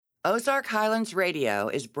Ozark Highlands Radio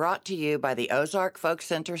is brought to you by the Ozark Folk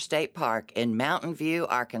Center State Park in Mountain View,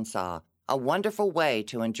 Arkansas, a wonderful way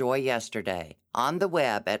to enjoy yesterday. On the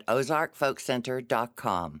web at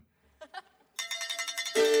ozarkfolkcenter.com.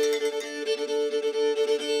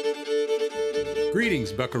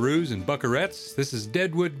 Greetings, buckaroos and buckarettes. This is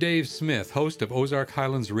Deadwood Dave Smith, host of Ozark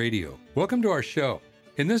Highlands Radio. Welcome to our show.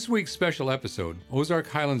 In this week's special episode, Ozark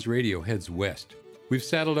Highlands Radio heads west. We've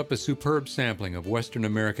saddled up a superb sampling of Western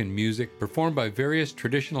American music performed by various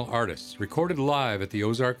traditional artists, recorded live at the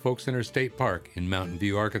Ozark Folk Center State Park in Mountain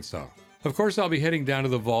View, Arkansas. Of course, I'll be heading down to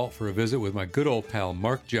the vault for a visit with my good old pal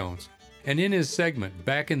Mark Jones, and in his segment,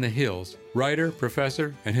 Back in the Hills, writer,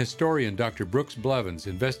 professor, and historian Dr. Brooks Blevins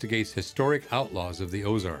investigates historic outlaws of the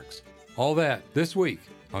Ozarks. All that this week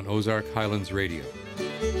on Ozark Highlands Radio.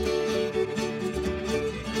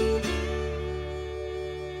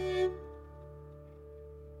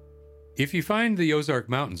 If you find the Ozark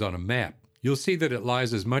Mountains on a map, you'll see that it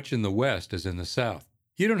lies as much in the west as in the south.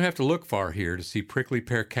 You don't have to look far here to see prickly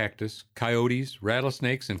pear cactus, coyotes,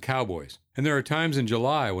 rattlesnakes, and cowboys. And there are times in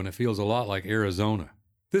July when it feels a lot like Arizona.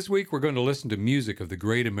 This week we're going to listen to music of the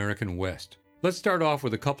great American West. Let's start off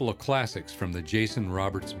with a couple of classics from the Jason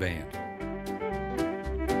Roberts Band.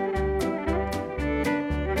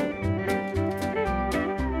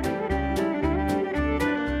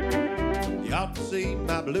 You ought to see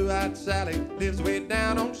my blue-eyed Sally, lives way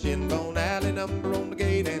down on Shinbone Alley. Number on the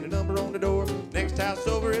gate and a number on the door. Next house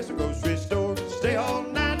over is a grocery store. Stay all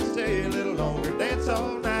night, stay a little longer. Dance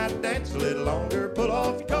all night, dance a little longer. Pull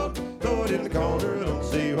off your coat, throw it in the corner. Don't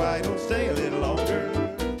see why you don't stay a little longer.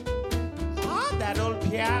 On that old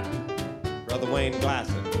piano, Brother Wayne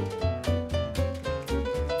Glasson.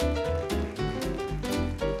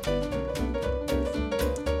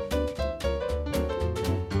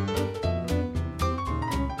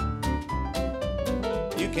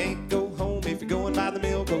 You can't go home if you're going by the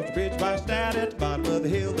mill, 'cause the bridge washed out at the bottom of the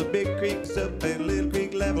hill. The big creek's up and Little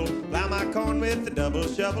Creek level. Plow my corn with a double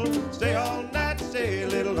shovel. Stay all night, stay a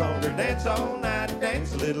little longer. Dance all night,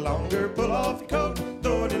 dance a little longer. Pull off your coat,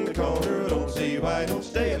 throw it in the corner. Don't see why you don't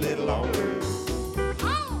stay a little longer.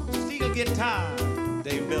 Oh, steel guitar,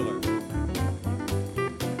 Dave Miller.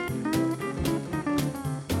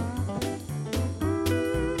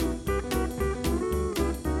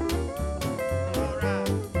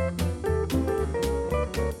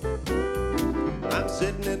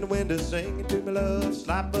 Sitting in the window singing to my love.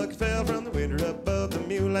 Slop bucket fell from the window above. The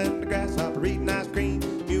mule and the grasshopper eating ice cream.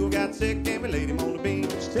 Mule got sick and we laid him on the beam.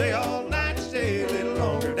 Stay all night, stay a little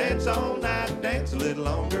longer. Dance all night, dance a little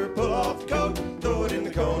longer. Pull off your coat, throw it in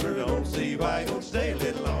the corner. Don't see why you don't stay a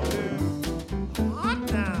little longer.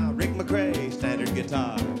 Hot now, Rick McRae, standard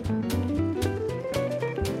guitar.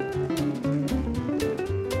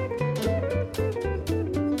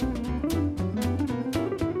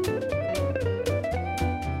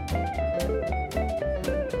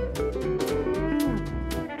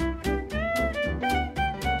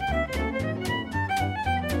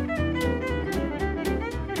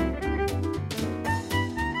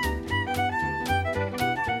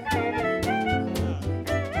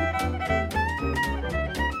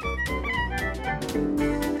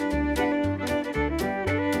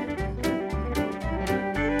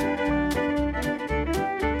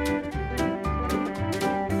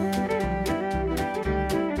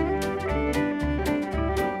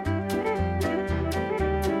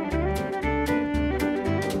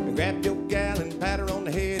 Grab your gal and pat her on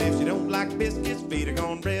the head. If she don't like biscuits, feed her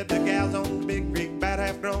cornbread. The gal's on the big creek, about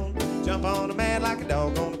half grown. Jump on a man like a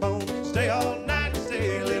dog on the bone. Stay all night,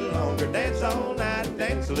 stay a little longer. Dance all night,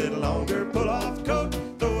 dance a little longer. Pull off your coat,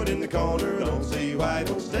 throw it in the corner. Don't see why you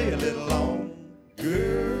don't stay a little longer.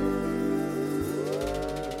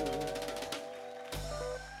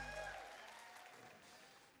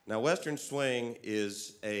 Now, Western swing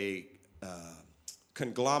is a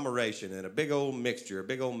conglomeration and a big old mixture, a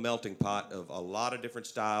big old melting pot of a lot of different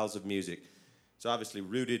styles of music. It's obviously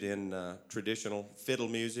rooted in traditional fiddle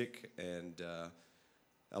music, and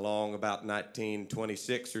along about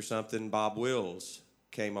 1926 or something, Bob Wills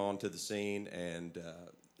came onto the scene and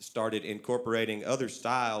started incorporating other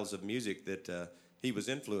styles of music that he was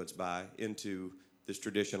influenced by into this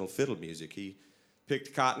traditional fiddle music. He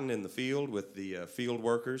picked cotton in the field with the field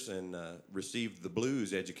workers and received the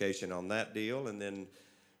blues education on that deal. And then,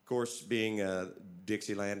 of course, being a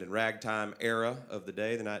Dixieland and ragtime era of the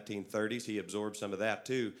day, the 1930s, he absorbed some of that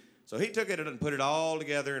too. So he took it and put it all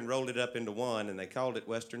together and rolled it up into one, and they called it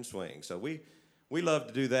Western swing. So we love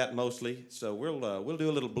to do that mostly. So we'll do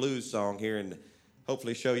a little blues song here and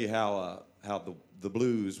hopefully show you how the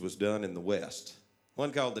blues was done in the West.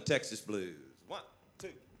 One called the Texas Blues. 1, 2,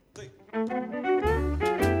 3.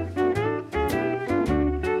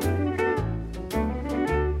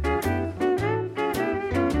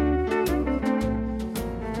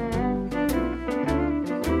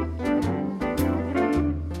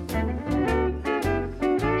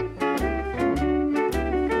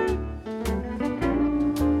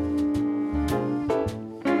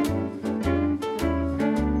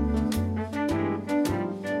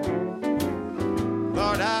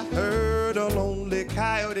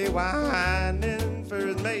 Whining for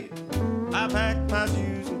his mate. I packed my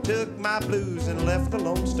shoes and took my blues and left the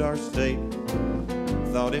Lone Star State.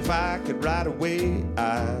 Thought if I could ride away,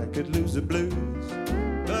 I could lose the blues.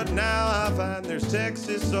 But now I find there's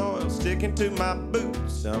Texas soil sticking to my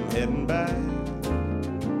boots. I'm heading back.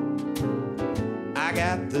 I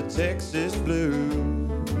got the Texas blues.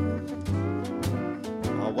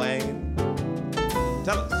 Oh, Wayne,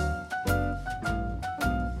 tell us.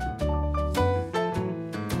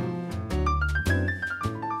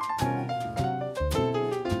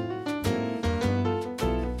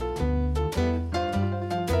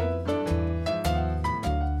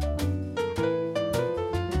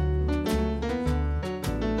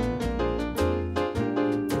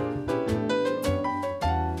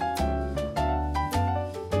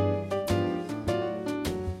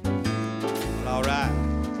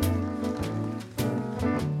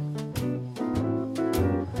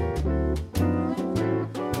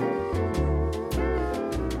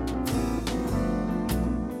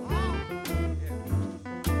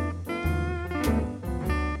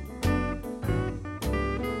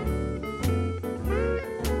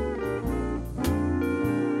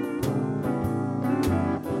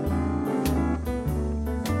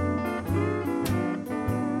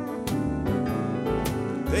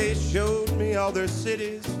 They showed me all their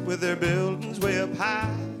cities with their buildings way up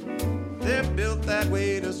high. They're built that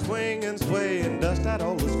way to swing and sway and dust out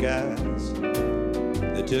all the skies.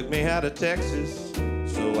 They took me out of Texas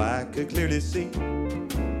so I could clearly see.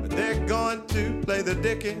 But they're going to play the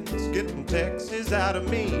Dickens, getting Texas out of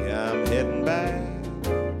me. I'm heading back.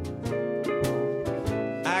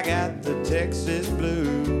 I got the Texas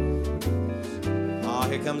blues. Oh,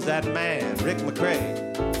 here comes that man, Rick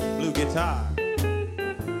McCrae, blue guitar.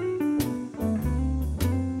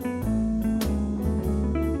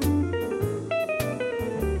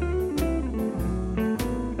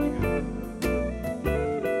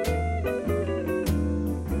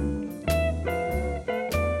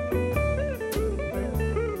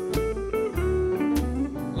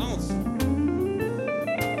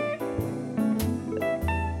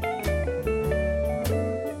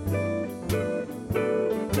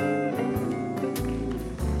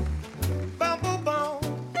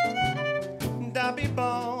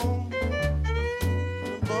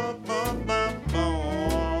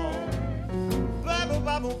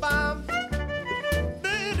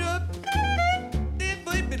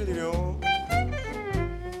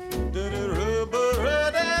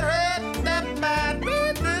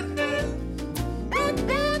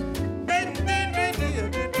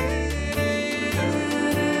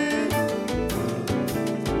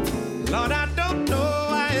 Lord, I don't know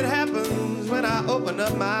why it happens when I open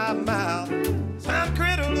up my mouth. Some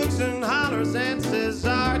critter looks and hollers and says,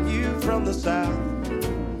 "Are you from the South?"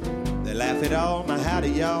 They laugh at all my howdy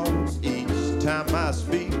y'alls each time I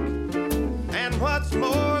speak. And what's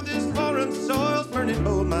more, this foreign soil's burning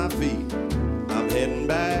both my feet. I'm heading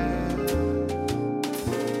back.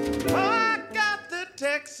 Oh, I got the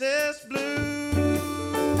Texas blues.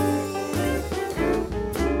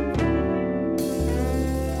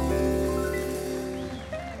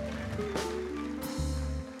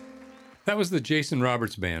 That was the Jason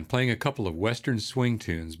Roberts Band playing a couple of Western swing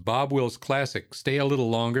tunes, Bob Wills' classic Stay a Little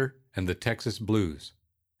Longer and the Texas Blues.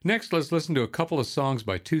 Next, let's listen to a couple of songs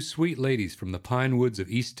by two sweet ladies from the pine woods of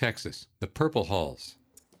East Texas, the Purple Hulls.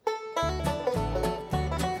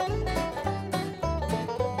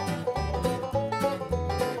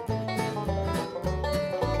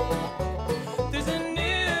 There's a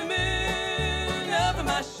new moon over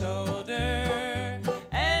my shoulder,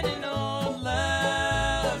 and an old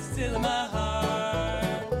love still in my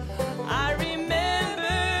heart. I remember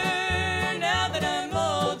now that I'm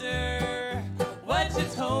older what you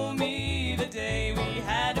told me the day we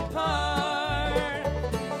had to part.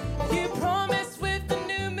 You promised with the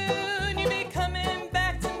new moon you'd be coming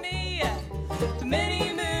back to me. But many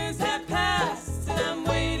moons have passed and I'm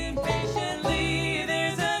waiting patiently.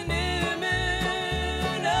 There's a new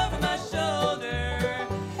moon over my shoulder,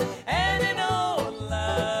 and an old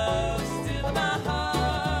love still in my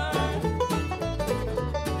heart.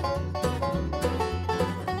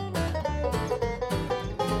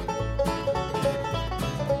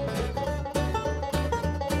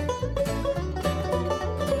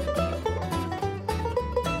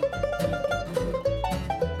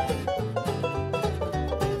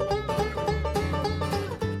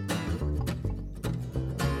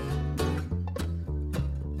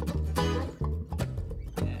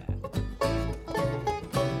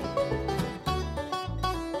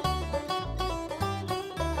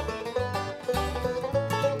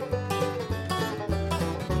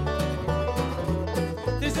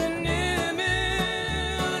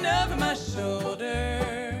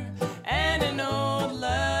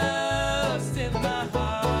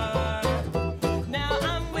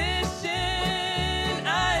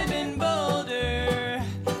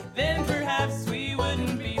 perhaps we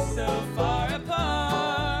wouldn't be so far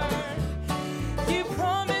apart. You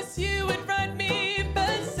promised you would write me,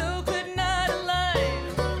 but so could not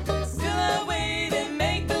align. Still I wait and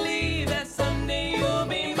make believe that someday you'll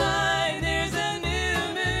be mine. There's a new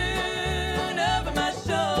moon over my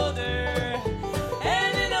shoulder,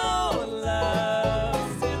 and an old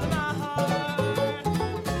love still in my heart.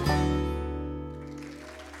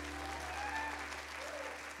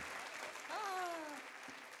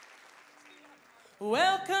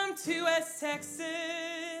 Welcome to West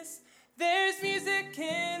Texas. There's music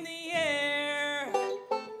in the air.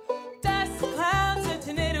 Dust clouds, a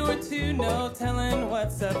tornado or two, no telling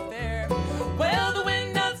what's up there. Well, the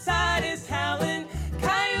wind outside is howling,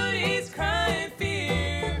 coyotes crying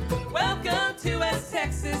fear. Welcome to West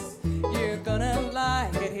Texas, you're gonna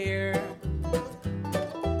like it here.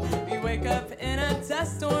 We wake up in a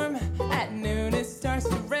dust storm, at noon it starts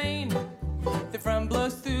to rain. The front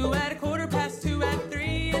blows through at 2:15, at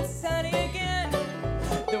 3 it's sunny again.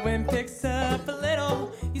 The wind picks up a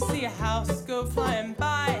little, you see a house go flying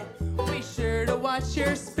by. Be sure to watch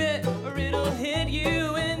your spit or it'll hit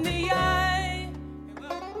you in the eye.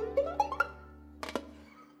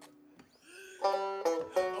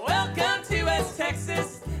 Welcome to West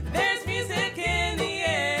Texas, there's music in the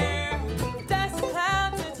air. Dust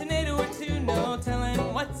clouds, a tornado or two, no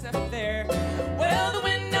telling what's up there. Well, the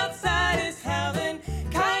wind outside is howling,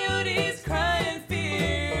 coyotes crying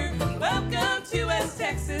fear. Welcome to West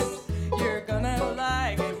Texas, you're gonna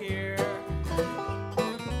like it here.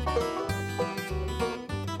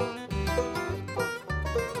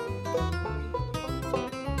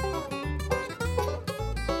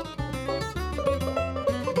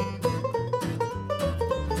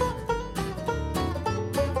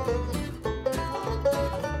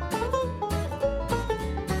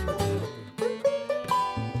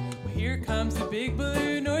 Here comes the big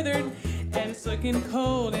blue northern, and it's looking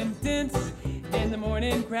cold and dense. In the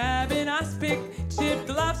morning, grab an ice pick, chip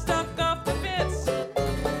the livestock off the fence.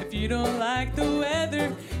 If you don't like the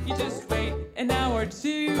weather, you just wait an hour or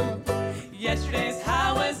two. Yesterday's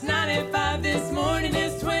high was 95, this morning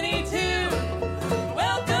is 22.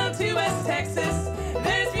 Welcome to West Texas,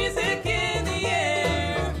 there's music in the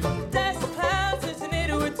air. Dust clouds, a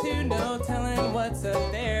tornado or two, no telling what's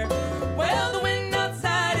up there. Well, the wind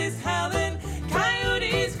outside is howling,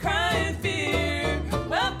 coyotes crying fear.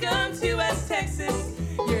 Welcome to West Texas,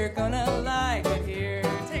 you're gonna like it here.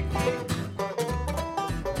 Take me.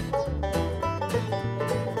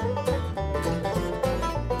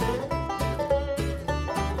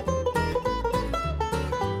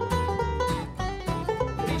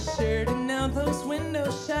 Be sure to nail those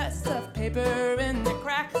windows shut, stuff paper in the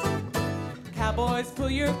cracks. Cowboys, pull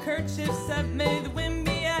your kerchiefs up, may the wind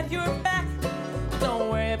be at your back. Don't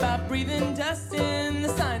worry about breathing dust in, the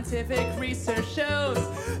scientific research shows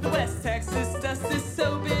the West Texas dust is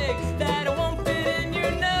so big that it won't fit in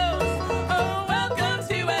your nose. Oh, welcome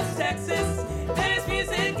to West Texas, there's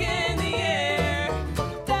music in the air.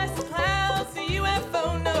 Dust clouds, a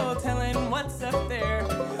UFO, no telling what's up there.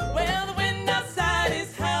 Well, the wind outside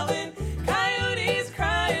is howling, coyotes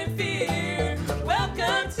crying fear.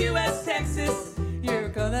 Welcome to West Texas, you're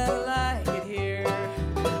gonna like it here.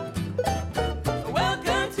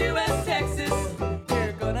 Welcome to West Texas,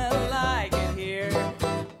 you're gonna like it here.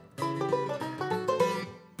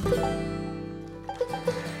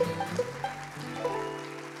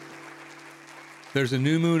 There's a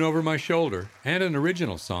New Moon Over My Shoulder and an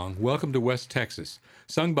original song, Welcome to West Texas,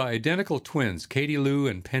 sung by identical twins Katie Lou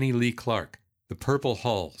and Penny Lee Clark, the Purple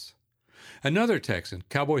Hulls. Another Texan,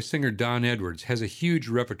 cowboy singer Don Edwards, has a huge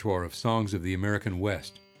repertoire of songs of the American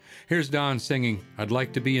West. Here's Don singing I'd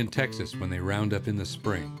Like to Be in Texas When They Round Up in the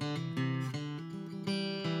Spring.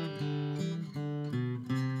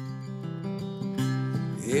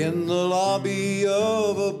 In the lobby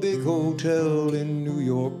of a big hotel in New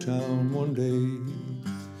York town one day,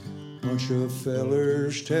 bunch of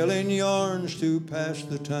fellers telling yarns to pass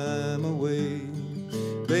the time away.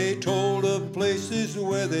 They told of places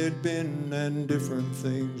where they'd been and different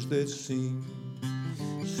things they'd seen.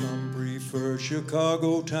 Some preferred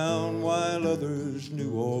Chicago town while others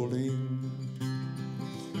New Orleans.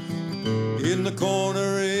 In the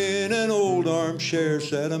corner in an old armchair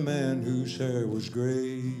sat a man whose hair was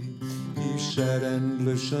gray. He sat and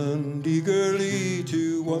listened eagerly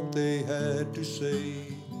to what they had to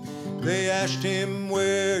say. They asked him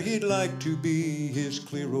where he'd like to be, his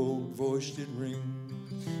clear old voice did ring.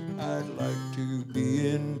 I'd like to be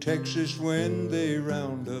in Texas when they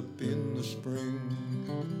round up in the spring.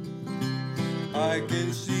 I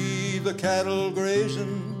can see the cattle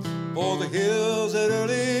grazing o'er the hills at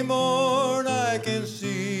early morn. I can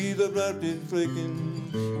see the the blood is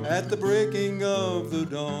flicking at the breaking of the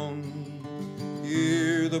dawn.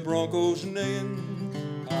 Hear the broncos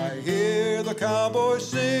neighing, I hear the cowboys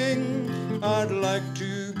sing. I'd like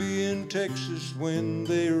to be in Texas when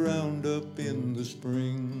they round up in the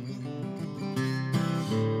spring.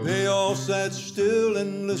 They all sat still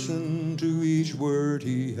and listened to each word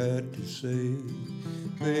he had to say.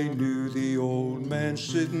 They knew the old man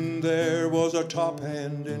sitting there was a top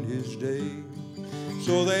hand in his day.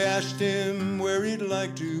 So they asked him where he'd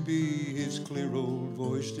like to be. His clear old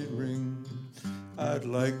voice did ring. I'd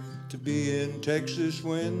like to be in Texas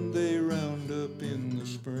when they round up in the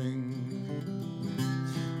spring.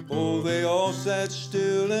 Oh, they all sat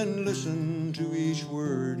still and listened to each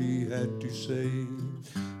word he had to say.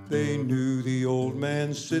 They knew the old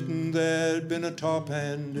man sitting there'd been a top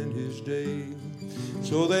hand in his day.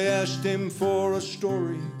 So they asked him for a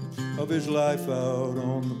story of his life out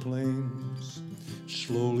on the plains.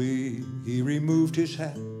 Slowly he removed his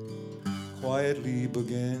hat, quietly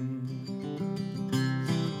began.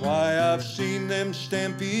 Why, I've seen them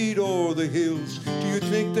stampede o'er the hills. Do you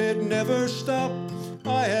think they'd never stop?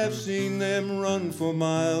 I have seen them run for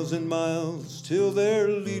miles and miles till their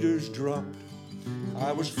leaders dropped.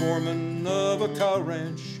 I was foreman of a cow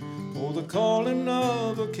ranch, oh, the calling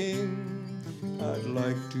of a king. I'd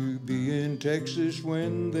like to be in Texas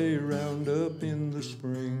when they round up in the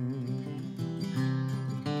spring.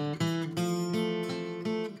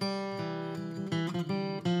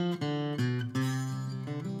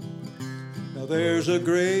 Now there's a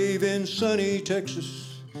grave in sunny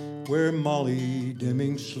Texas where Molly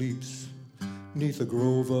Deming sleeps. 'Neath a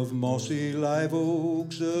grove of mossy live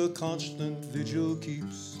oaks a constant vigil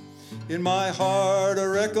keeps. In my heart a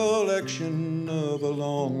recollection of a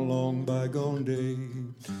long, long bygone day.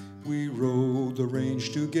 We rode the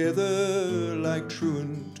range together like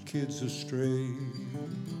truant kids astray.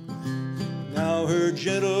 Now her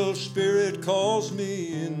gentle spirit calls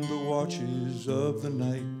me in the watches of the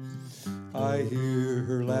night. I hear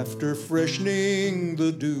her laughter freshening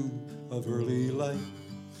the dew of early light.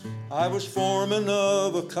 I was foreman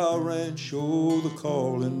of a cow ranch, oh, the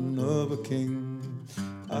calling of a king.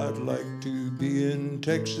 I'd like to be in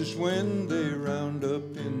Texas when they round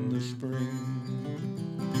up in the spring.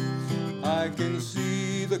 I can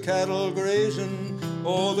see the cattle grazing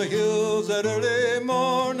o'er the hills at early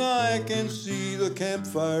morn. I can see the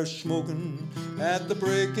campfire smoking at the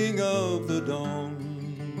breaking of the dawn.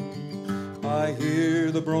 I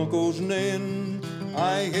hear the broncos neighing,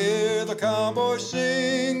 I hear the cowboys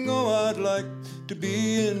sing. Oh, I'd like to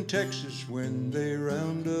be in Texas when they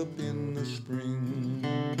round up in the spring.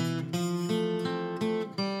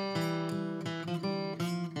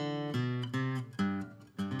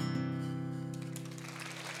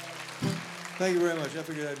 Thank you very much. I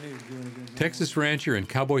figured I'd need to do it again. Texas rancher and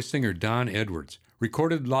cowboy singer Don Edwards,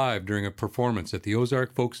 recorded live during a performance at the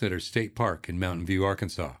Ozark Folk Center State Park in Mountain View,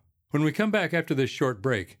 Arkansas. When we come back after this short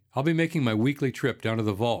break, I'll be making my weekly trip down to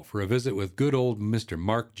the vault for a visit with good old Mr.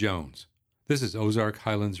 Mark Jones. This is Ozark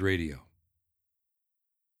Highlands Radio.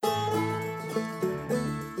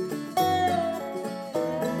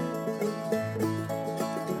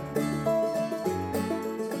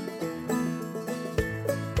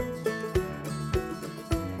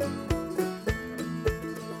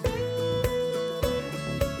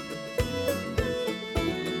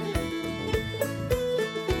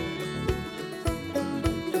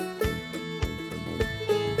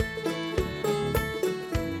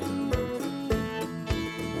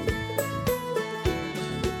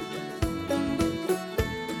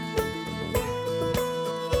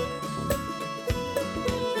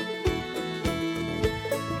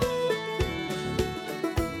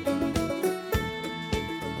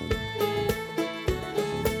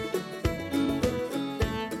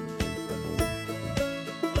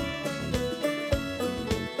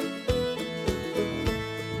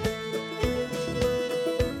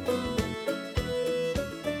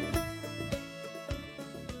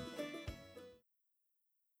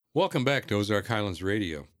 Welcome back to Ozark Highlands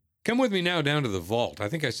Radio. Come with me now down to the vault. I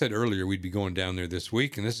think I said earlier we'd be going down there this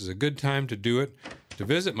week, and this is a good time to do it, to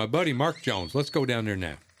visit my buddy Mark Jones. Let's go down there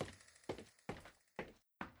now.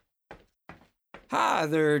 Hi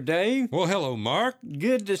there, Dave. Well, hello, Mark.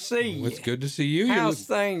 Good to see you. It's good to see you. How's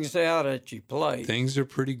things out at your place? Things are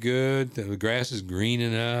pretty good. The grass is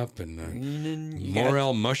greening up, and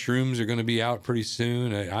morel mushrooms are going to be out pretty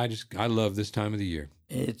soon. I love this time of the year.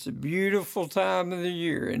 It's a beautiful time of the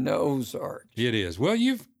year in the Ozarks. It is. Well,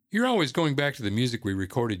 you're always going back to the music we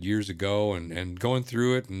recorded years ago and going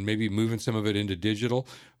through it and maybe moving some of it into digital.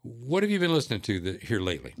 What have you been listening to here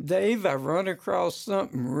lately? Dave, I run across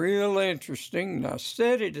something real interesting, and I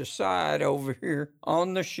set it aside over here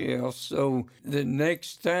on the shelf so the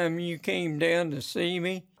next time you came down to see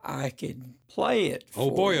me, I could play it for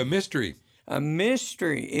Oh, boy, you. a mystery. A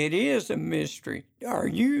mystery. It is a mystery. Are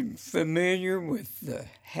you familiar with the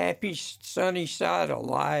Happy Sunny Side of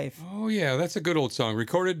Life? Oh, yeah, that's a good old song.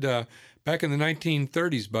 Recorded back in the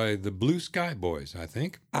 1930s by the Blue Sky Boys, I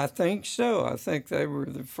think. I think so. I think they were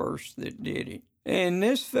the first that did it. And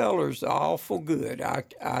this feller's awful good.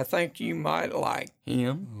 I think you might like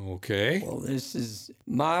him. Okay. Well, this is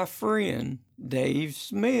my friend Dave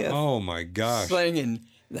Smith Oh, my gosh. singing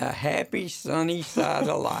The Happy Sunny Side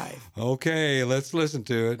of Life. Okay, let's listen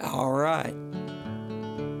to it. All right.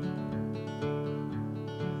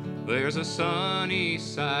 There's a sunny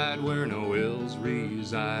side where no ills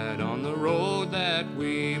reside on the road that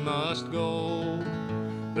we must go.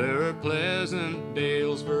 There are pleasant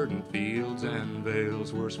dales, verdant fields and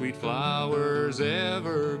vales where sweet flowers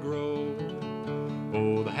ever grow.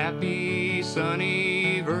 Oh, the happy,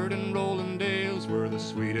 sunny, verdant rolling dales where the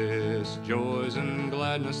sweetest joys and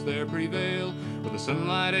gladness there prevail, where the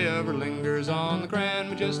sunlight ever lingers on the grand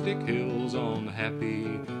majestic hills on the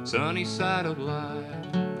happy, sunny side of life.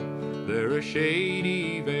 There are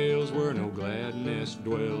shady vales where no gladness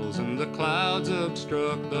dwells, and the clouds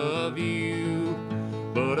obstruct the view.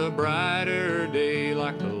 But a brighter day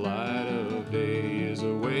like the light of day is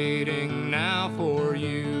awaiting now for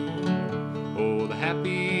you. Oh, the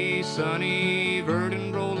happy, sunny,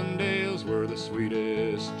 verdant rolling dales where the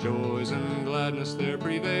sweetest joys and gladness there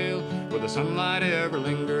prevail, where the sunlight ever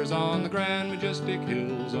lingers on the grand majestic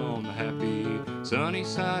hills on the happy, sunny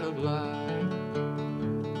side of life.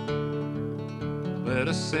 Let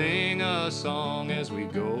us sing a song as we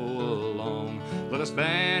go along. Let us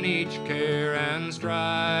ban each care and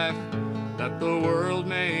strife, that the world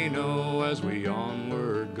may know as we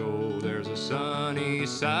onward go, there's a sunny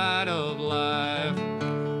side of life.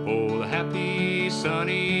 Oh, the happy,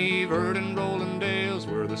 sunny, verdant rolling dales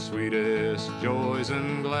where the sweetest joys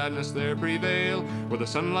and gladness there prevail, where the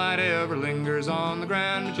sunlight ever lingers on the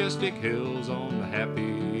grand majestic hills on the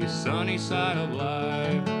happy, sunny side of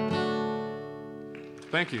life.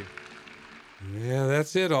 Thank you. Yeah,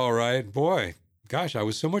 that's it, all right. Boy, gosh, I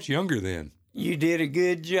was so much younger then. You did a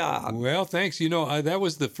good job. Well, thanks. You know, that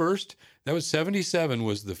was 77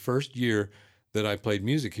 was the first year that I played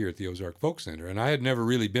music here at the Ozark Folk Center. And I had never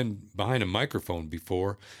really been behind a microphone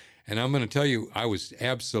before. And I'm going to tell you, I was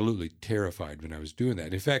absolutely terrified when I was doing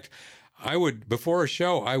that. In fact, before a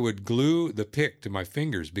show, I would glue the pick to my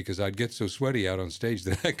fingers because I'd get so sweaty out on stage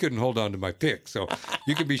that I couldn't hold on to my pick. So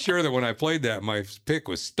you can be sure that when I played that, my pick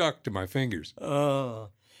was stuck to my fingers.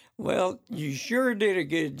 Well, you sure did a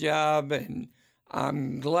good job, and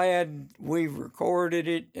I'm glad we recorded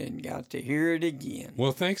it and got to hear it again.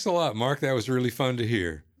 Well, thanks a lot, Mark. That was really fun to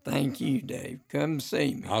hear. Thank you, Dave. Come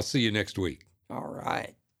see me. I'll see you next week. All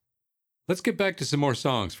right. Let's get back to some more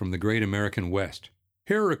songs from the great American West.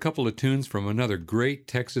 Here are a couple of tunes from another great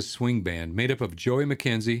Texas swing band made up of Joey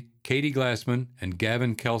McKenzie, Katie Glassman, and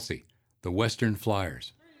Gavin Kelsey, the Western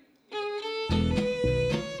Flyers.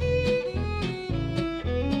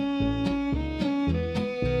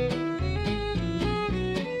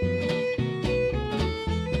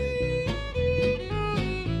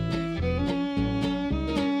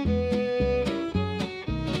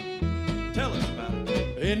 Tell us about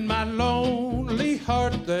it. In my lonely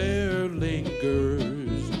heart there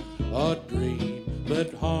lingers a dream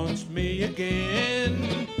that haunts me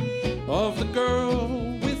again, of the girl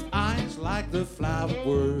with eyes like the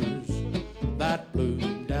flowers that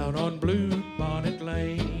bloom down on Blue Bonnet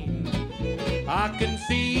Lane. I can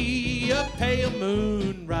see a pale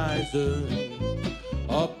moon rising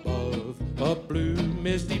above a blue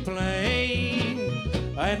misty plain,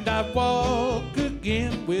 and I walk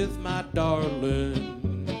again with my darling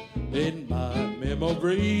in my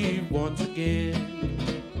memory once again.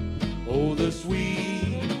 Oh, the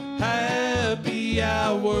sweet, happy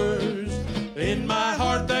hours in my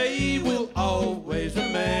heart, they will always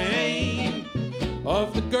remain,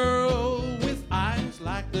 of the girl with eyes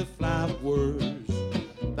like the flowers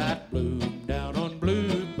that bloom down on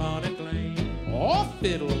Blue Bonnet Lane. Oh,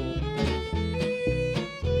 fiddle!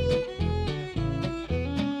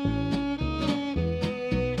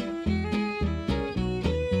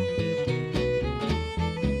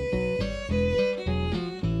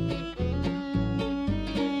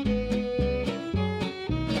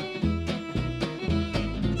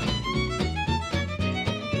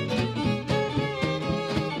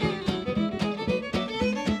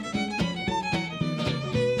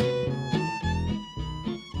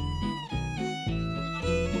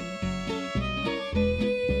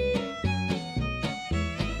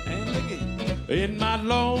 In my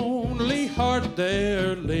lonely heart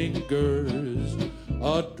there lingers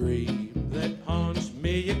a dream that haunts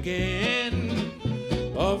me again,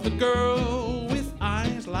 of the girl with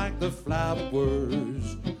eyes like the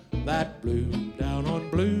flowers that bloom down on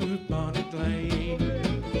Bluebonnet Lane.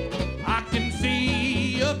 I can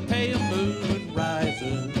see a pale moon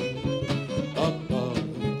rising above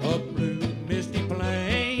a blue misty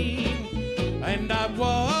plain, and I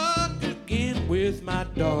walk again with my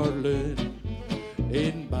darling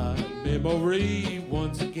in my memory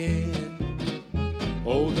once again.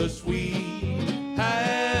 Oh, the sweet,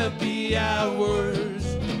 happy hours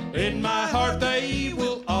in my heart, they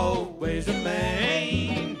will always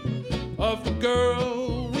remain, of the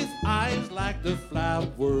girl with eyes like the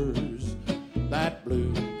flowers that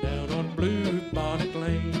bloom down on Bluebonnet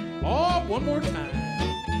Lane. Oh, one more time.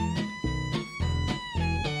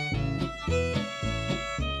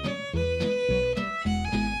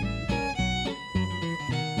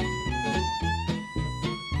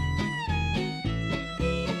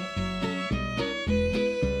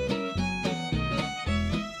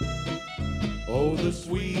 Oh, the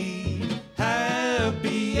sweet,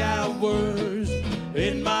 happy hours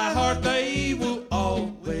in my heart, they will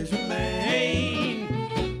always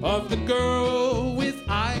remain, of the girl with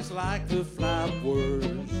eyes like the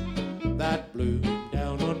flowers that bloom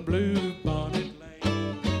down on Bluebonnet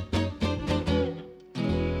Lane.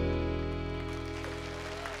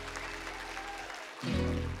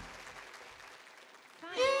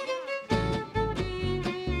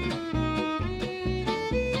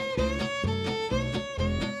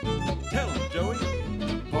 Tell him, Joey.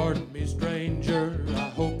 Pardon me, stranger, I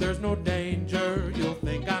hope there's no danger. You'll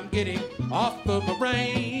think I'm getting off of my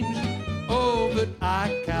range. Oh, but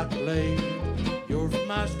I calculate you're from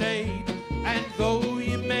my state, and though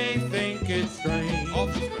you may think it's strange,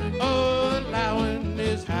 allowing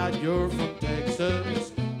is how you're from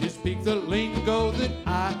Texas. You speak the lingo that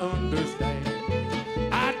I understand.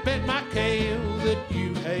 I'd bet my kale that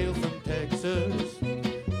you hail from Texas.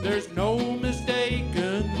 There's no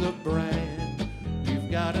mistaking the brand. You've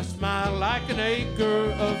got a smile like an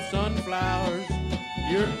acre of sunflowers.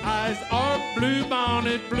 Your eyes are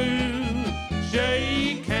bluebonnet blue.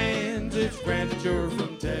 Shake hands, it's grand that you're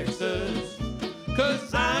from Texas,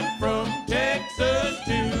 'cause I'm from Texas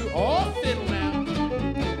too. Oh, fiddle now.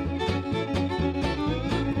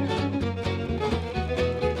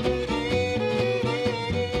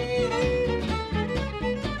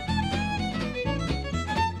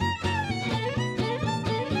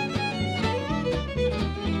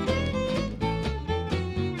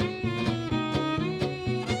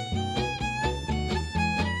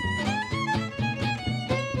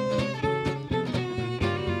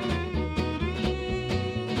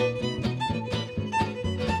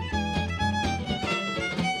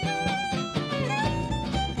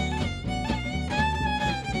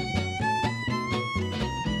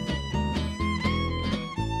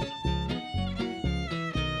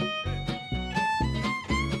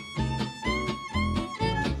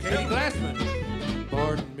 Katie Glassman.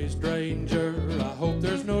 Pardon me, stranger, I hope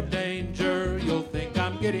there's no danger. You'll think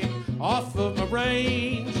I'm getting off of my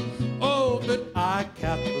range. Oh, but I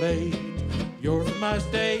calculate you're from my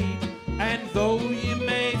state, and though you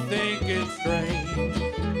may think it's strange,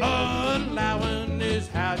 allowing is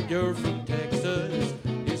how you're from Texas.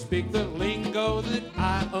 You speak the lingo that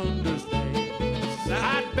I understand.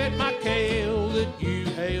 I'd bet my kale that you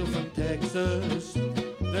hail from Texas.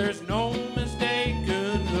 There's no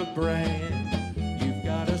mistaking the brand. You've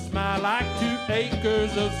got a smile like 2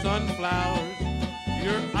 acres of sunflowers.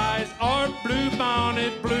 Your eyes are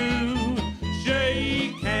bluebonnet blue.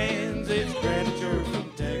 Shake hands, it's grand that you're from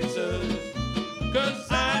Texas, 'cause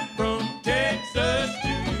I'm from Texas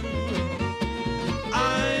too.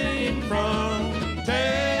 I'm from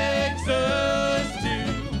Texas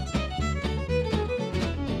too.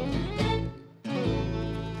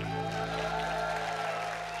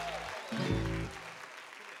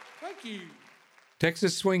 Thank you.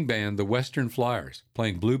 Texas swing band The Western Flyers,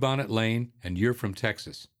 playing Bluebonnet Lane and You're from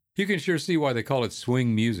Texas. You can sure see why they call it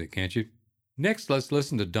swing music, can't you? Next, let's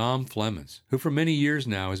listen to Dom Flemons, who for many years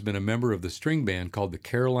now has been a member of the string band called the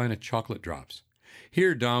Carolina Chocolate Drops.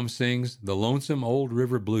 Here Dom sings The Lonesome Old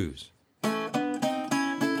River Blues.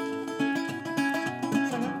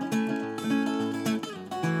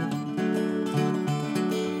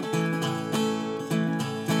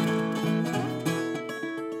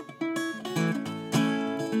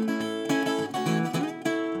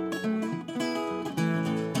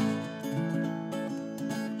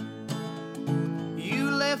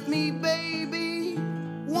 Me, baby,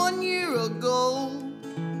 1 year ago,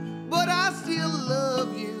 but I still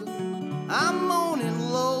love you. I'm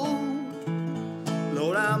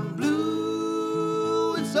I'm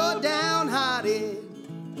blue and so downhearted.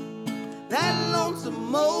 That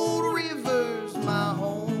lonesome old river's my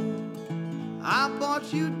home. I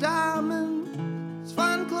bought you diamonds,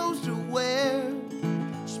 fine clothes to wear.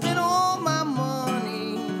 Spent all my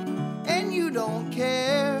money and you don't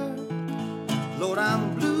care. Lord,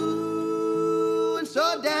 I'm blue and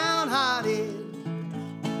so downhearted.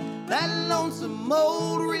 That lonesome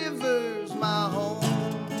old river's my home.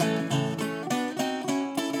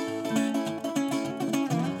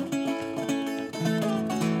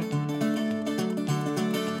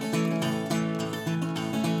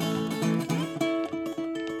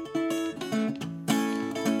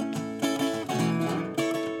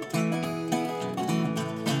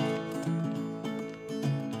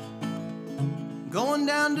 Going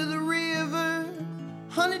down to the river,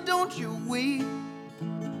 honey, don't you weep.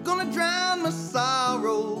 Gonna drown my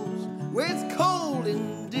sorrows where it's cold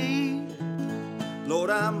and deep. Lord,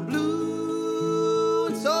 I'm blue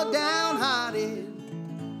and so downhearted.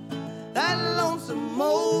 That lonesome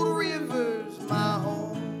old river's my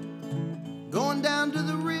home. Going down to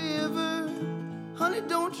the river, honey,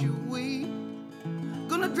 don't you weep.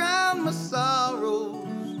 Gonna drown my sorrows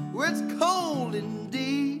where it's cold and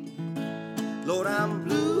deep. Lord, I'm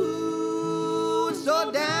blue and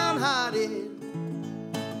so downhearted.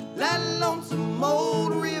 That lonesome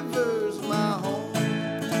old river's my home.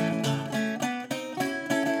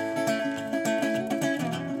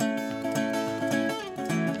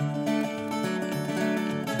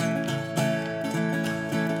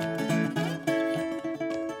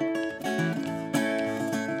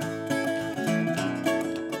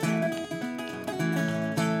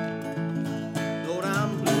 Lord,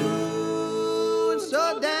 I'm blue and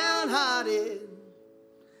so downhearted.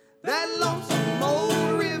 That lonesome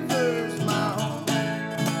old river's my home.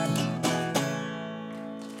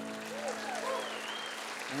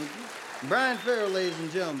 Thank you. Brian Farrell, ladies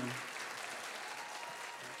and gentlemen.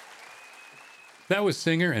 That was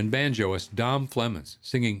singer and banjoist Dom Flemons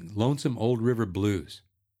singing Lonesome Old River Blues.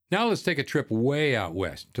 Now let's take a trip way out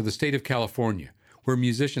west to the state of California, where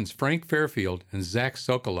musicians Frank Fairfield and Zach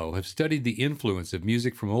Socolow have studied the influence of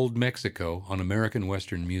music from Old Mexico on American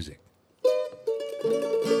Western music.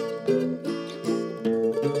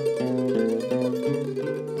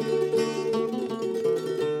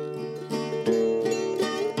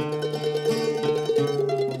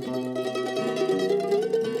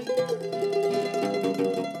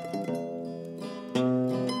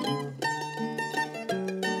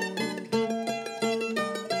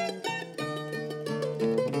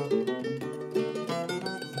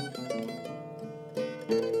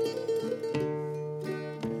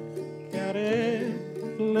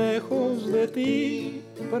 Lejos de ti,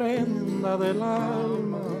 prenda del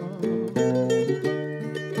alma,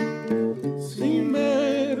 sin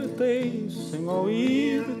verte y sin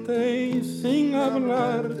oírte y sin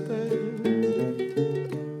hablarte.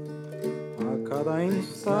 A cada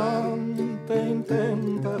instante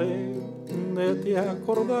intentaré de ti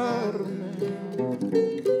acordarme,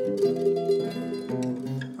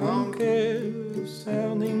 aunque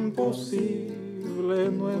sea un imposible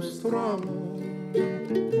nuestro amor.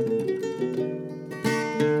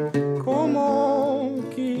 ¿Cómo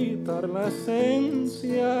quitar la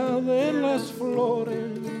esencia de las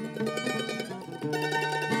flores?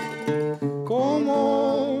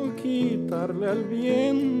 ¿Cómo quitarle al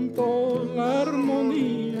viento la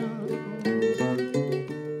armonía?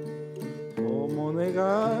 ¿Cómo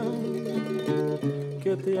negar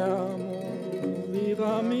que te amo,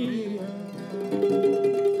 vida mía?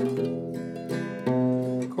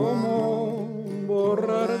 ¿Cómo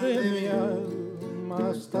borrar de mi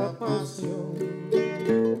alma esta pasión?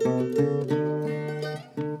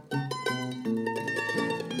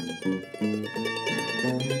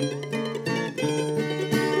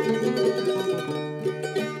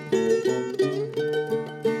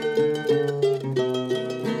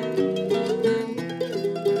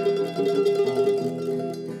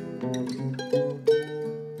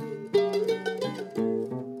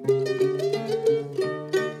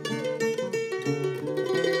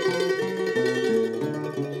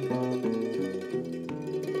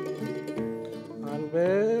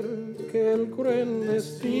 El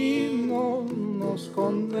destino nos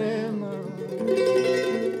condena.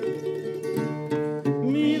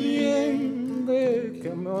 Mi bien, de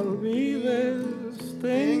que me olvides,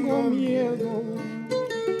 tengo miedo.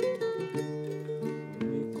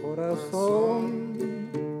 Mi corazón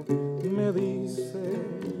me dice,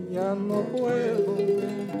 ya no puedo.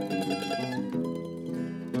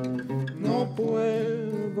 No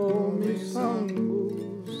puedo mis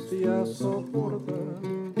angustias soportar.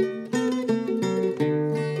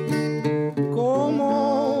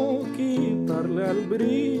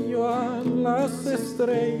 brillo a las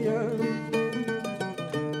estrellas.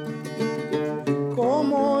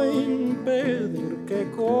 ¿Cómo impedir que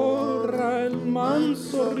corra el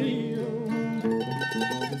manso río?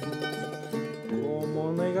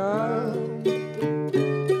 ¿Cómo negar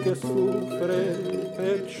que sufre el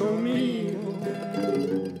pecho mío?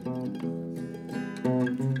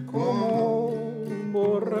 ¿Cómo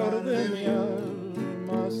borrar de mi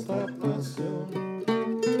alma esta pasión?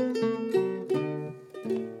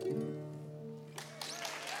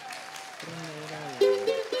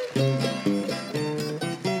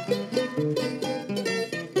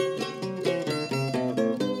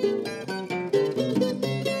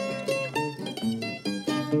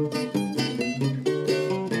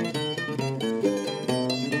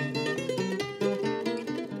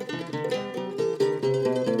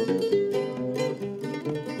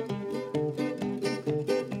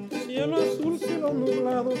 Cielo azul, cielo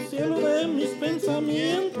nublado, cielo de mis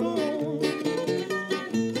pensamientos.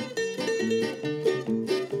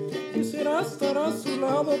 Quisiera estar a su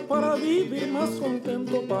lado para vivir más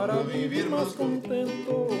contento, para vivir más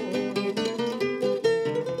contento.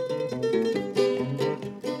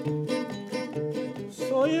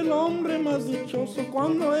 Soy el hombre más dichoso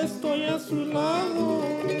cuando estoy a su lado.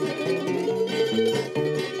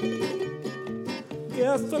 Que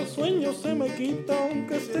hasta el sueño se me quita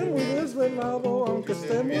aunque esté muy desvelado, aunque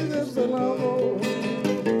esté muy desvelado.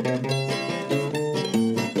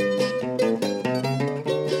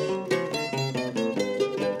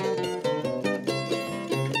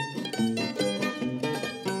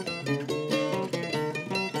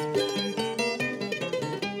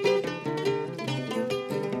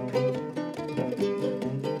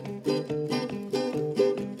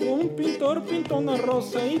 Un pintor pintó una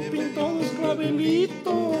rosa y pintó dos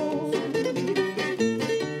clavelitos.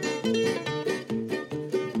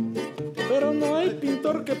 Pero no hay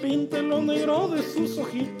pintor que pinte lo negro de sus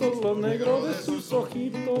ojitos, lo negro de sus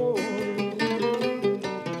ojitos.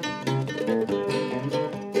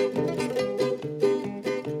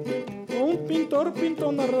 Un pintor pintó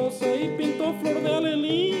una rosa y pintó flor de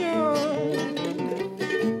alelía.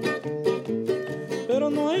 Pero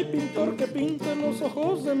no hay pintor que pinte los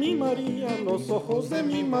ojos de mi María, los ojos de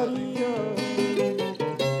mi María.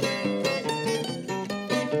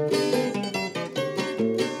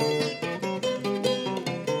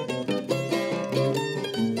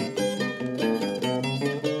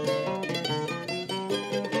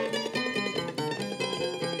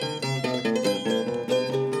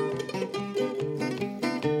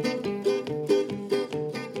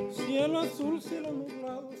 Cielo azul, cielo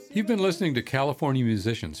nublado. You've been listening to California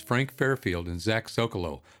musicians Frank Fairfield and Zach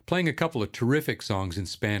Socolow playing a couple of terrific songs in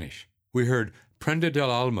Spanish. We heard Prenda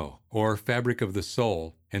del Alma, or Fabric of the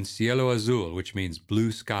Soul, and Cielo Azul, which means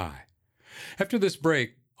blue sky. After this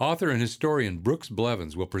break, author and historian Brooks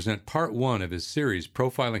Blevins will present part one of his series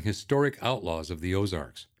profiling historic outlaws of the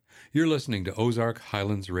Ozarks. You're listening to Ozark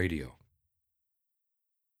Highlands Radio.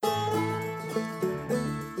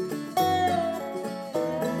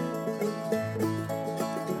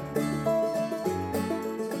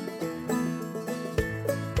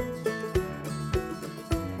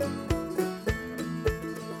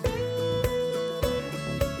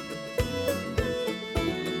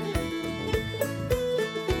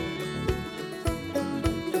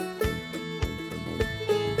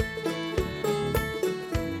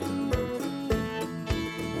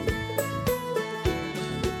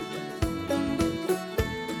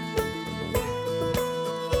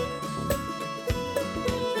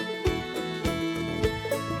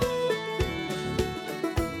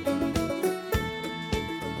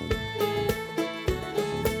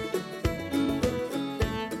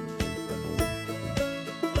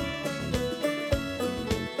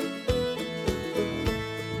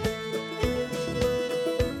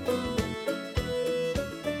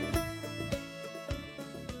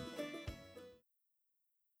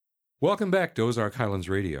 Welcome back to Ozark Highlands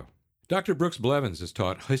Radio. Dr. Brooks Blevins has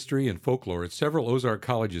taught history and folklore at several Ozark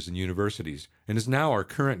colleges and universities and is now our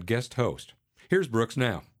current guest host. Here's Brooks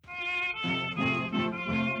now.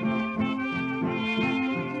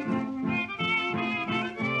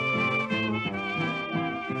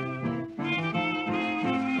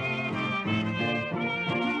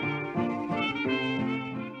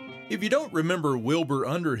 If you don't remember Wilbur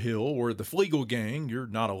Underhill or the Flegel Gang, you're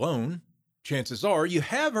not alone. Chances are you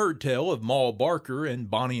have heard tell of Moll Barker and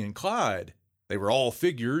Bonnie and Clyde. They were all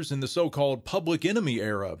figures in the so-called public enemy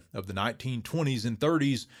era of the 1920s and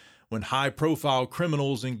 30s, when high-profile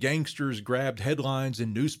criminals and gangsters grabbed headlines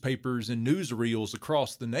in newspapers and newsreels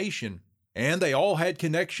across the nation. And they all had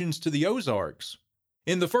connections to the Ozarks.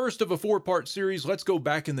 In the first of a 4-part series, let's go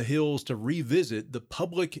back in the hills to revisit the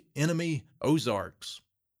Public Enemy Ozarks.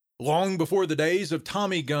 Long before the days of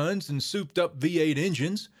Tommy guns and souped-up V8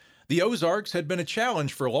 engines, the Ozarks had been a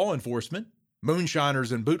challenge for law enforcement.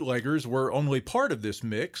 Moonshiners and bootleggers were only part of this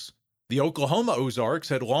mix. The Oklahoma Ozarks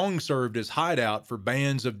had long served as hideout for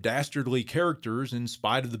bands of dastardly characters in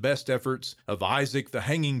spite of the best efforts of Isaac the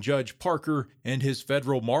Hanging Judge Parker and his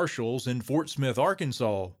federal marshals in Fort Smith,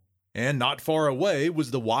 Arkansas. And not far away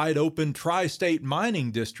was the wide-open Tri-State Mining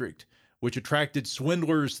District, which attracted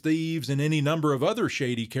swindlers, thieves, and any number of other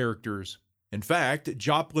shady characters. In fact,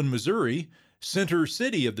 Joplin, Missouri, center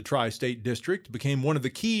city of the Tri-State District, became one of the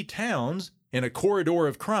key towns in a corridor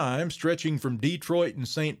of crime stretching from Detroit and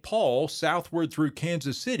St. Paul southward through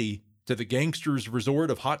Kansas City to the gangsters' resort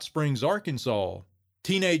of Hot Springs, Arkansas.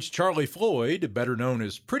 Teenage Charlie Floyd, better known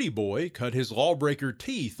as Pretty Boy, cut his lawbreaker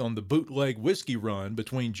teeth on the bootleg whiskey run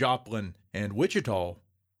between Joplin and Wichita.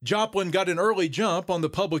 Joplin got an early jump on the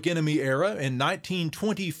Public Enemy era in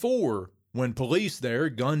 1924 when police there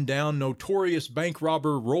gunned down notorious bank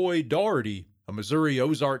robber Roy Doherty, a Missouri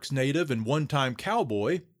Ozarks native and one-time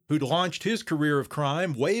cowboy who'd launched his career of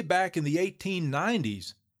crime way back in the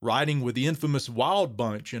 1890s, riding with the infamous Wild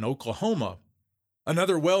Bunch in Oklahoma.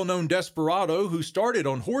 Another well-known desperado who started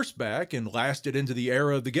on horseback and lasted into the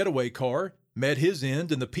era of the getaway car met his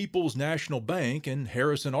end in the People's National Bank in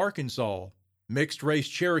Harrison, Arkansas. Mixed-race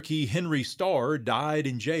Cherokee Henry Starr died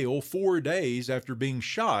in jail 4 days after being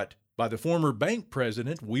shot by the former bank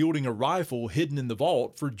president wielding a rifle hidden in the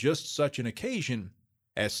vault for just such an occasion.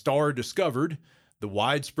 As Starr discovered, the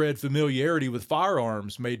widespread familiarity with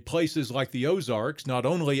firearms made places like the Ozarks not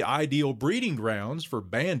only ideal breeding grounds for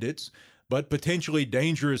bandits, but potentially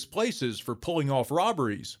dangerous places for pulling off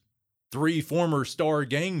robberies. 3 former Starr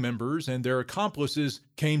gang members and their accomplices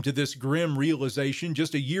came to this grim realization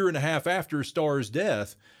just 1.5 years after Starr's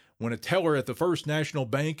death, when a teller at the First National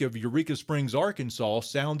Bank of Eureka Springs, Arkansas,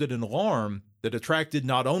 sounded an alarm that attracted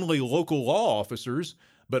not only local law officers,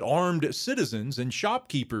 but armed citizens and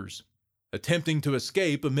shopkeepers. Attempting to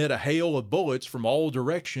escape amid a hail of bullets from all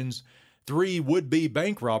directions, 3 would-be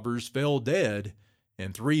bank robbers fell dead,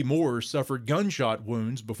 and 3 more suffered gunshot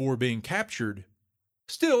wounds before being captured.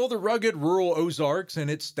 Still, the rugged rural Ozarks and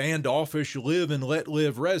its standoffish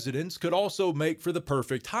live-and-let-live residents could also make for the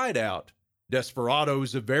perfect hideout.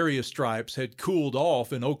 Desperados of various stripes had cooled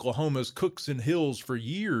off in Oklahoma's Cookson Hills for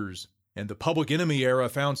years, and the Public Enemy era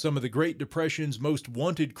found some of the Great Depression's most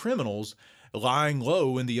wanted criminals lying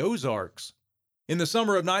low in the Ozarks. In the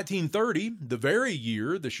summer of 1930, the very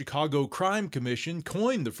year the Chicago Crime Commission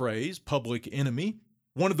coined the phrase public enemy,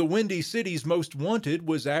 one of the Windy City's most wanted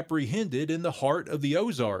was apprehended in the heart of the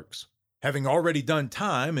Ozarks. Having already done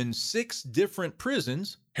time in 6 different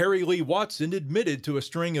prisons, Harry Lee Watson admitted to a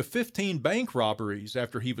string of 15 bank robberies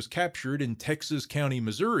after he was captured in Texas County,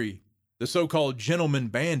 Missouri. The so-called gentleman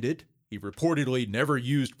bandit, he reportedly never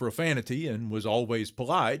used profanity and was always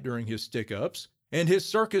polite during his stick-ups, and his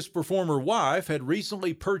circus performer wife had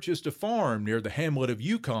recently purchased a farm near the hamlet of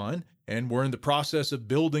Yukon and were in the process of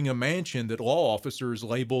building a mansion that law officers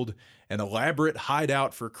labeled an elaborate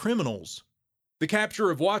hideout for criminals. The capture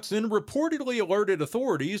of Watson reportedly alerted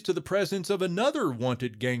authorities to the presence of another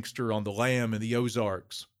wanted gangster on the lam in the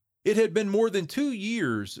Ozarks. It had been more than 2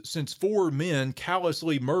 years since 4 men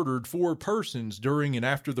callously murdered 4 persons during and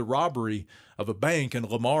after the robbery of a bank in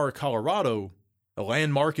Lamar, Colorado. A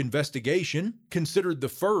landmark investigation, considered the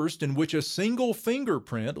first in which a single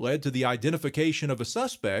fingerprint led to the identification of a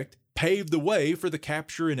suspect, paved the way for the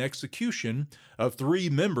capture and execution of 3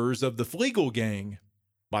 members of the Flegel Gang.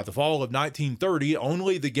 By the fall of 1930,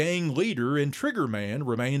 only the gang leader and triggerman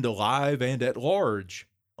remained alive and at large.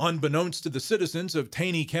 Unbeknownst to the citizens of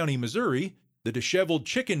Taney County, Missouri, the disheveled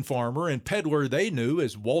chicken farmer and peddler they knew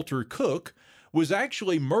as Walter Cook was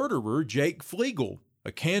actually murderer Jake Flegel,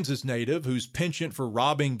 a Kansas native whose penchant for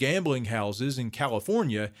robbing gambling houses in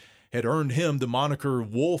California had earned him the moniker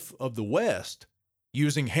Wolf of the West.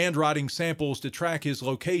 Using handwriting samples to track his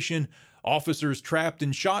location, officers trapped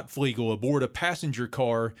and shot Flegel aboard a passenger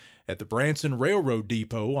car at the Branson Railroad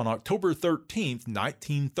Depot on October 13,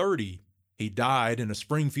 1930. He died in a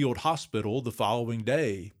Springfield hospital the following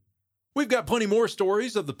day. We've got plenty more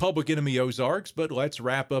stories of the Public Enemy Ozarks, but let's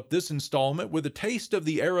wrap up this installment with a taste of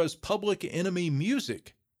the era's Public Enemy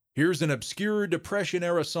music. Here's an obscure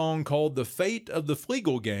Depression-era song called The Fate of the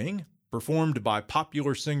Flegel Gang, performed by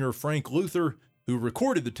popular singer Frank Luther, who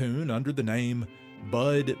recorded the tune under the name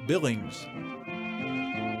Bud Billings.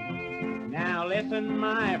 Now listen,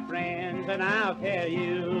 my friends, and I'll tell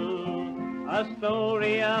you a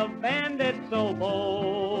story of bandits so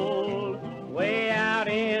bold, way out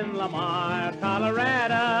in Lamar,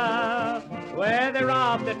 Colorado, where they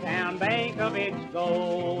robbed the town bank of its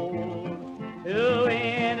gold. 2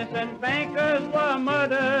 innocent bankers were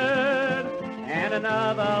murdered, and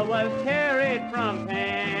another was carried from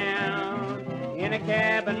town. In a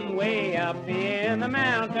cabin way up in the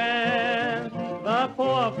mountains, the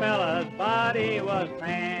poor fella's body was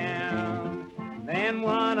found. Then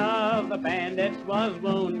one of the bandits was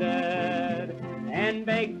wounded and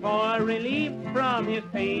begged for relief from his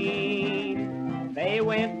pain. They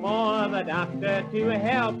went for the doctor to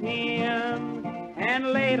help him,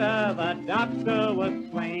 and later the doctor was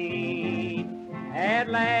slain. At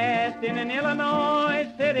last in an Illinois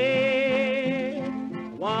city,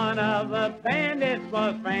 one of the bandits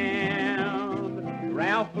was found.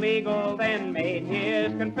 Ralph Flegel then made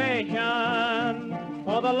his confession,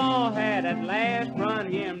 for the law had at last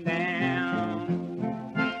run him down.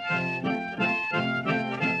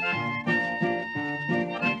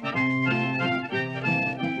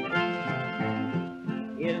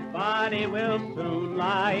 His body will soon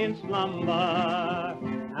lie in slumber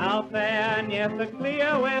out there neath the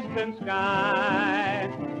clear western sky.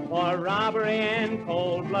 For robbery and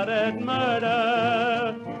cold-blooded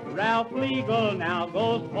murder, Ralph Flegel now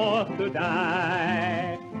goes forth to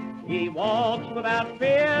die. He walks without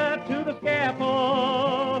fear to the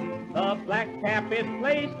scaffold. The black cap is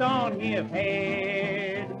placed on his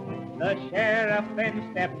head. The sheriff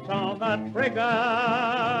then steps on the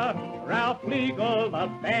trigger. Ralph Flegel, the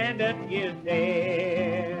bandit, is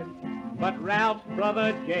dead. But Ralph's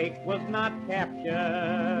brother Jake was not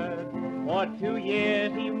captured. For 2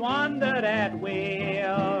 years he wandered at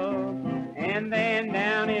will. And then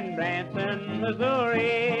down in Branson,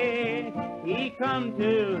 Missouri, he come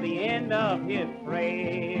to the end of his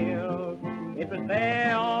trail. It was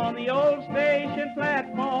there on the old station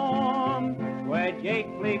platform where Jake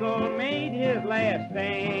Flegel made his last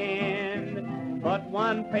stand. But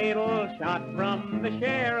one fatal shot from the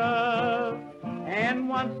sheriff, and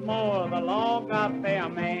once more the law got their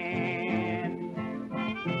man.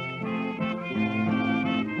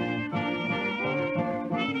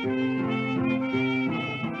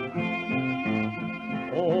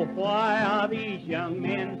 Oh, why are these young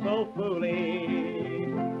men so foolish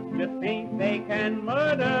to think they can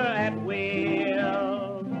murder at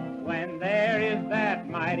will, when there is that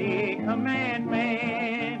mighty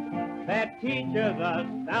commandment that teaches us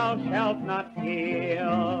thou shalt not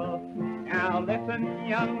kill? Now listen,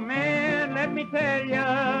 young man, let me tell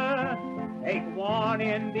ya, take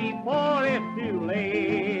warning before it's too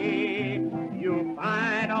late. You'll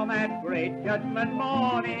find on that great judgment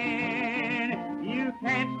morning, you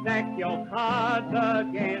can't stack your cards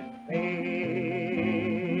against fate.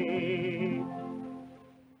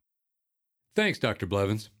 Thanks, Dr.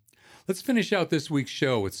 Blevins. Let's finish out this week's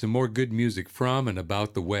show with some more good music from and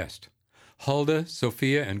about the West. Hulda,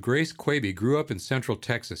 Sophia, and Grace Quaby grew up in Central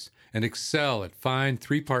Texas and excel at fine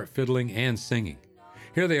 3-part fiddling and singing.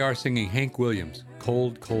 Here they are singing Hank Williams'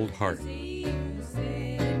 Cold, Cold Heart.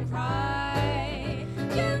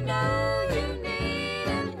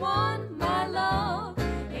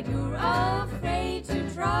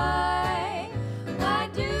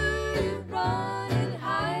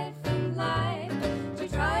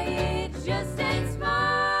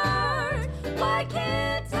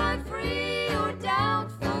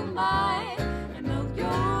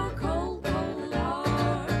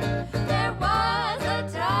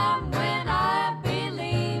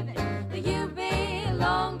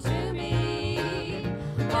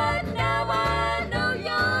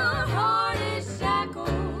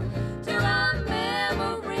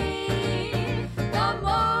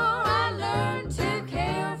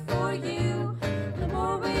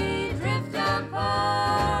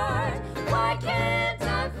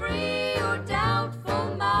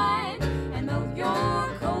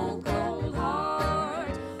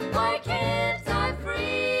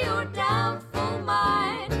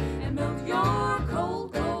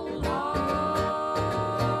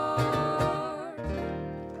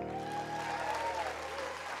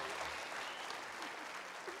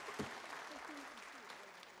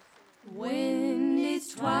 When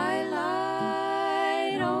it's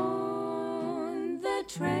twilight on the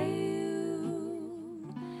trail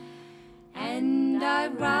and I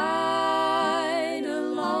ride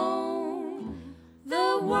alone,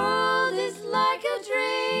 the world is like a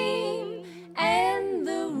dream and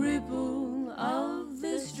the ripple of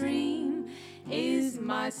the stream is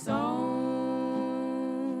my song.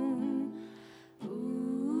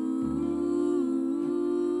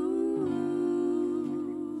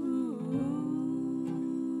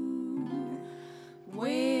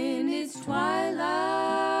 When it's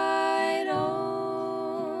twilight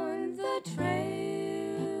on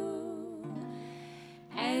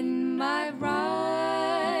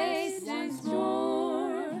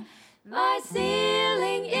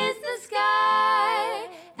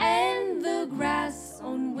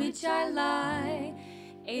which I lie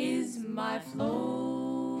is my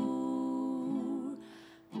floor.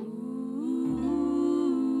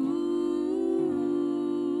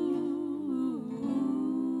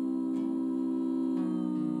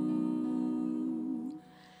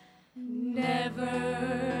 Never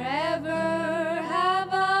ever have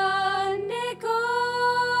a nickel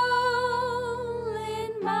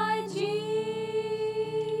in my jeans.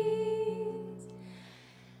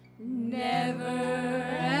 Never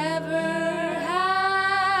ever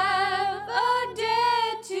have a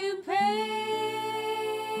debt to pay.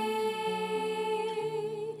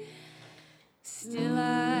 Still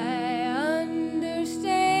I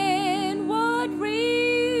understand what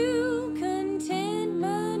real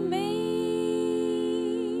contentment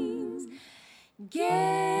means.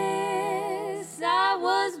 Guess I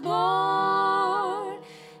was born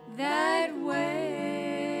that way.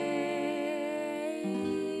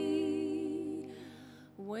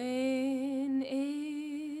 When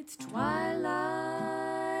it's twilight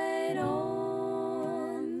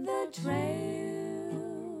on the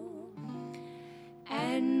trail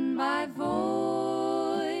and my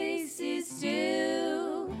voice is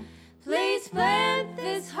still, please plant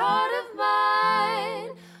this heart of mine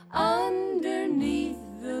underneath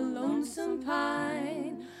the lonesome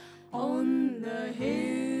pine on the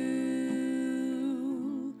hill.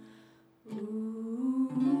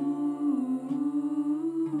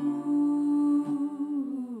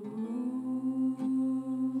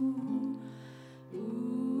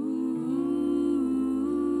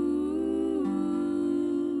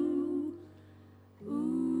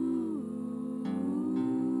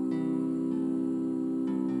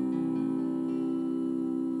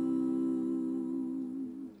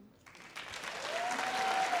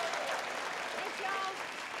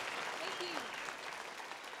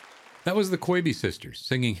 That was the Quebe Sisters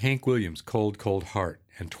singing Hank Williams' Cold, Cold Heart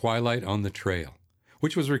and Twilight on the Trail,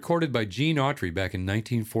 which was recorded by Gene Autry back in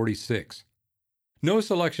 1946. No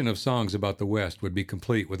selection of songs about the West would be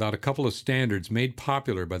complete without a couple of standards made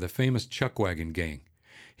popular by the famous Chuckwagon Gang.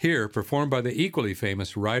 Here, performed by the equally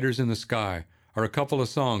famous Riders in the Sky, are a couple of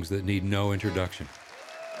songs that need no introduction.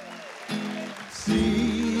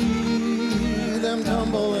 See them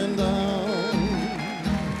tumbling down,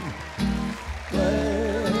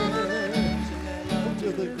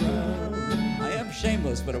 to the ground. I am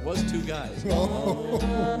shameless, but it was two guys. Oh,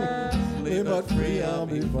 leave but free I'll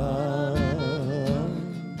be found,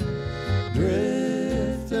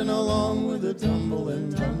 drifting along with the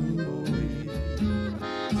tumbling tumbleweed.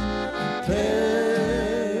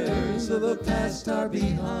 Cares of the past are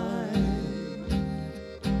behind,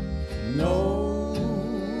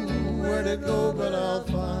 nowhere to go but I'll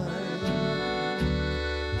find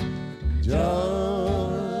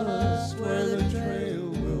just where the trail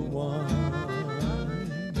will wind,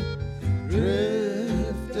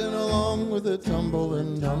 drifting along with the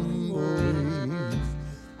tumbling tumbleweeds.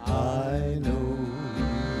 I know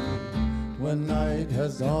when night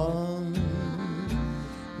has gone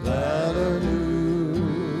that a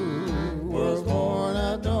new world's born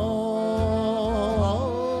at dawn.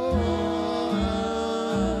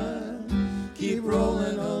 Keep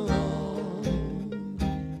rolling along,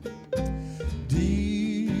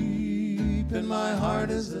 deep in my heart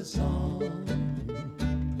is a song.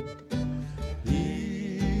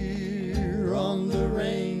 Here on the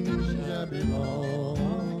range I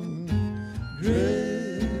belong,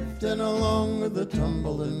 drifting along with the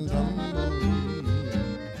tumbling tumbleweed.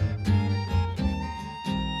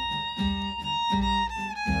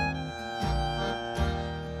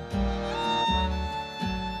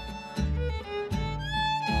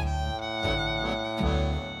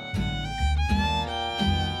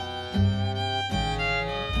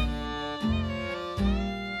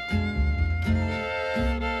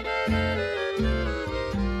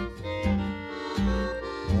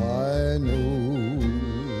 I know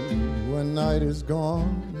when night is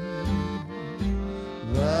gone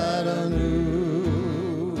that a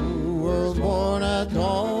new world's born at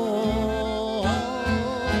dawn.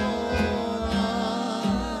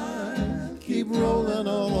 I keep rolling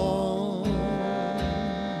along,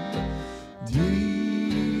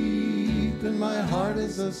 deep in my heart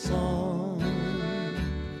is a song.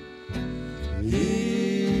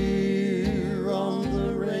 Here on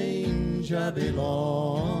the range I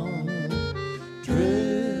belong,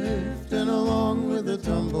 drifting along with the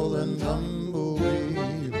tumble and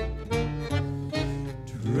tumbleweed,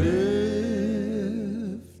 drifting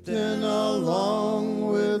along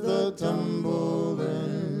with the tumble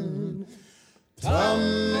and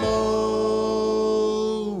tumbleweed.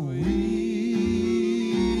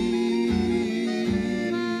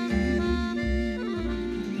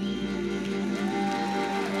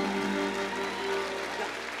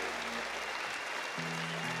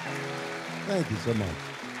 Thank you so much.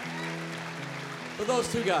 For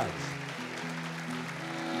those two guys.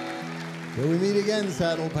 Till we meet again,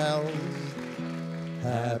 saddle pals.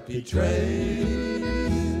 Happy trails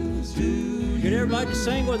to you. Get everybody to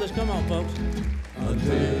sing with us. Come on, folks.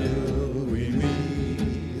 Until we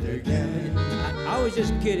meet again. I was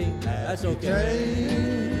just kidding. That's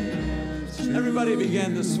okay. Everybody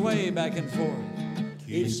began to sway back and forth.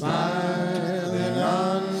 Keep smiling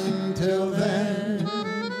until then.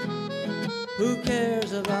 Who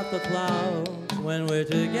cares about the clouds when we're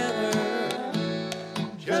together?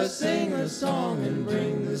 Just sing a song and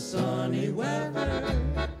bring the sunny weather.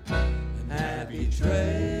 And happy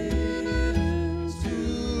trails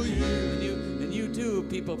to you. And you too,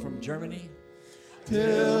 people from Germany.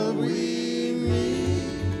 Till we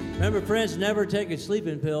meet. Remember, friends, never take a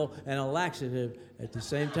sleeping pill and a laxative at the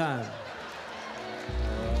same time.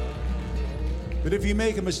 But if you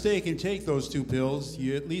make a mistake and take those two pills,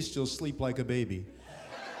 at least you'll sleep like a baby.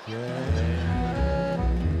 Yeah.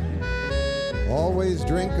 Always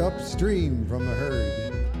drink upstream from the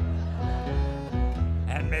herd.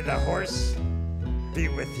 And may the horse be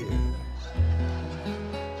with you.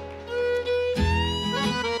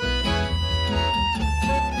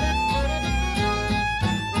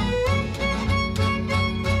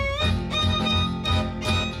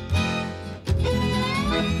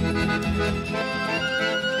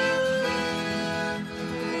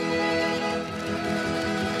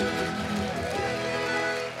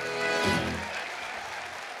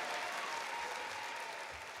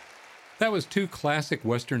 That was two classic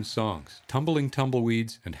Western songs, Tumbling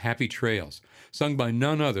Tumbleweeds and Happy Trails, sung by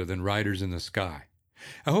none other than Riders in the Sky.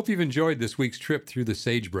 I hope you've enjoyed this week's trip through the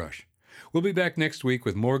sagebrush. We'll be back next week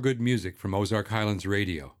with more good music from Ozark Highlands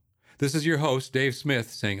Radio. This is your host, Dave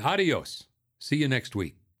Smith, saying adios. See you next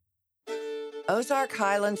week. Ozark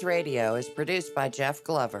Highlands Radio is produced by Jeff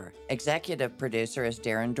Glover. Executive producer is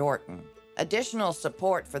Darren Dorton. Additional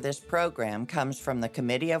support for this program comes from the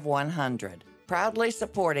Committee of 100, proudly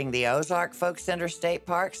supporting the Ozark Folk Center State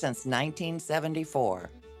Park since 1974.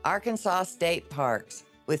 Arkansas State Parks,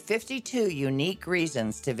 with 52 unique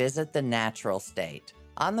reasons to visit the natural state.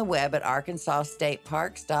 On the web at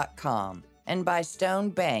arkansasstateparks.com. And by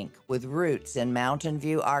Stone Bank, with roots in Mountain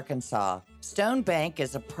View, Arkansas. Stone Bank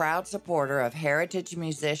is a proud supporter of heritage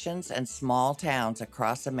musicians and small towns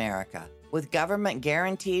across America, with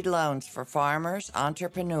government-guaranteed loans for farmers,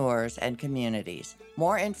 entrepreneurs, and communities.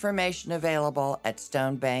 More information available at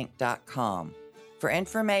stonebank.com. For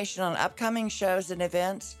information on upcoming shows and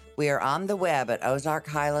events, we are on the web at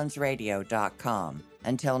ozarkhighlandsradio.com.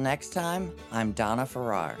 Until next time, I'm Donna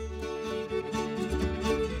Farrar.